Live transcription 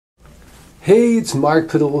Hey, it's Mark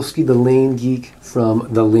Podolsky, the Lane Geek from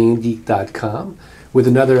thelanegeek.com with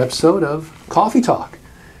another episode of Coffee Talk.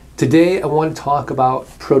 Today I want to talk about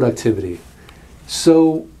productivity.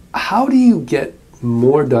 So how do you get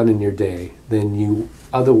more done in your day than you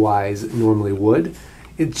otherwise normally would?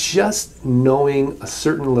 It's just knowing a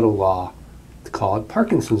certain little law. Call it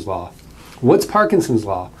Parkinson's Law. What's Parkinson's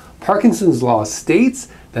Law? Parkinson's Law states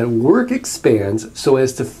that work expands so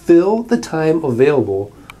as to fill the time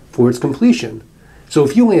available for its completion. So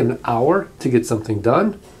if you only have an hour to get something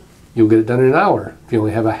done, you'll get it done in an hour. If you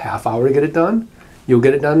only have a half hour to get it done, you'll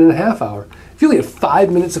get it done in a half hour. If you only have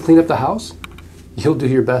 5 minutes to clean up the house, you'll do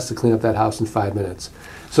your best to clean up that house in 5 minutes.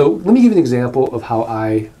 So let me give you an example of how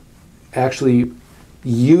I actually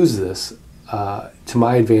use this to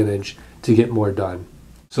my advantage to get more done.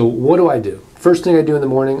 So what do? First thing I do in the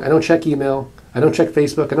morning, I don't check email, I don't check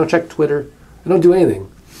Facebook, I don't check Twitter, I don't do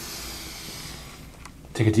anything.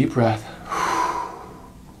 Take a deep breath,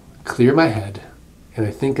 clear my head, and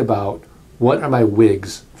I think about what are my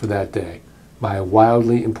WIGs for that day, my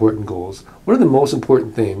wildly important goals. What are the most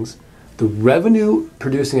important things, the revenue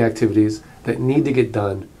producing activities that need to get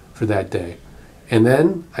done for that day? And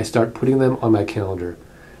then I start putting them on my calendar.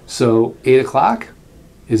 So 8 o'clock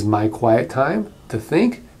is my quiet time to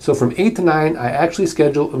think. So from 8 to 9, I actually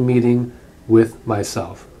schedule a meeting with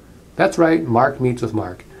myself. That's right, Mark meets with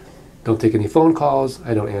Mark. Don't take any phone calls,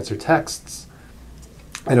 I don't answer texts,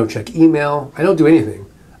 I don't check email, I don't do anything.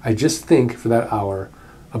 I just think for that hour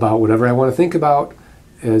about whatever I want to think about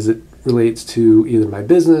as it relates to either my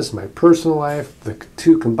business, my personal life, the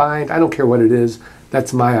two combined. I don't care what it is,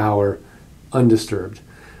 that's my hour undisturbed.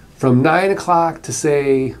 From 9 o'clock to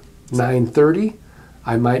say 9:30,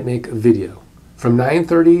 I might make a video. From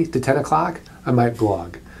 9:30 to 10 o'clock, I might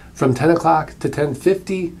blog. From 10 o'clock to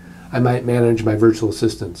 10:50, I might manage my virtual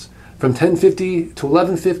assistants. From 10:50 to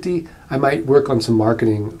 11:50, I might work on some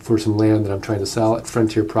marketing for some land that I'm trying to sell at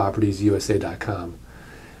frontierpropertiesusa.com.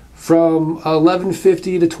 From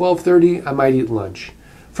 11:50 to 12:30, I might eat lunch.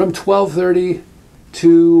 From 12:30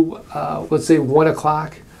 to, let's say 1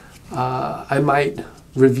 o'clock, I might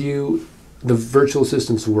review the virtual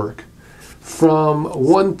assistant's work. From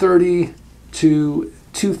 1:30 to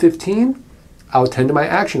 2:15, I'll attend to my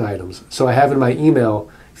action items. So I have in my email,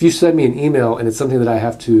 if you send me an email and it's something that I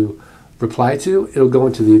have to reply to, it'll go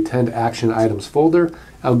into the attend action items folder.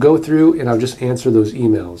 I'll go through and I'll just answer those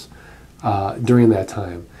emails during that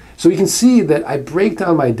time. So you can see that I break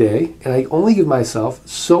down my day and I only give myself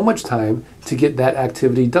so much time to get that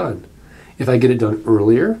activity done. If I get it done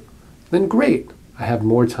earlier, then great. I have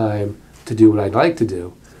more time to do what I'd like to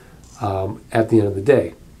do at the end of the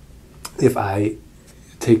day. If I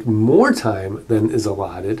take more time than is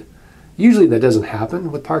allotted, usually that doesn't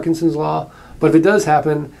happen with Parkinson's Law, but if it does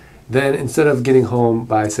happen, then instead of getting home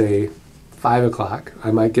by, say, 5 o'clock,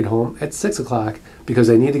 I might get home at 6 o'clock because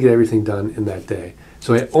I need to get everything done in that day.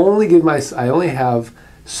 So I only have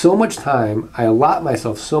so much time, I allot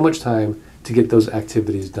myself so much time to get those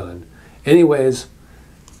activities done. Anyways,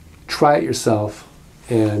 try it yourself,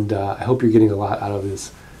 and I hope you're getting a lot out of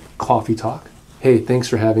this coffee talk. Hey, thanks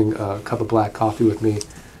for having a cup of black coffee with me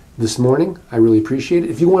this morning. I really appreciate it.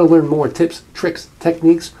 If you want to learn more tips, tricks,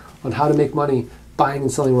 techniques on how to make money buying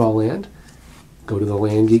and selling raw land, go to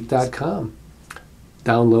thelanegeek.com.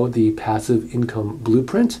 Download the passive income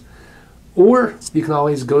blueprint, or you can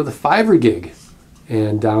always go to the Fiverr gig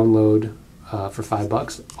and download for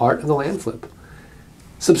 $5 Art of the Land Flip.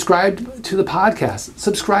 Subscribe to the podcast.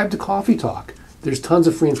 Subscribe to Coffee Talk. There's tons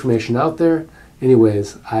of free information out there.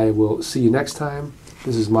 Anyways, I will see you next time.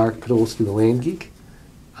 This is Mark Podolsky, the Land Geek.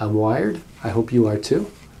 I'm wired. I hope you are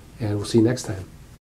too. And we'll see you next time.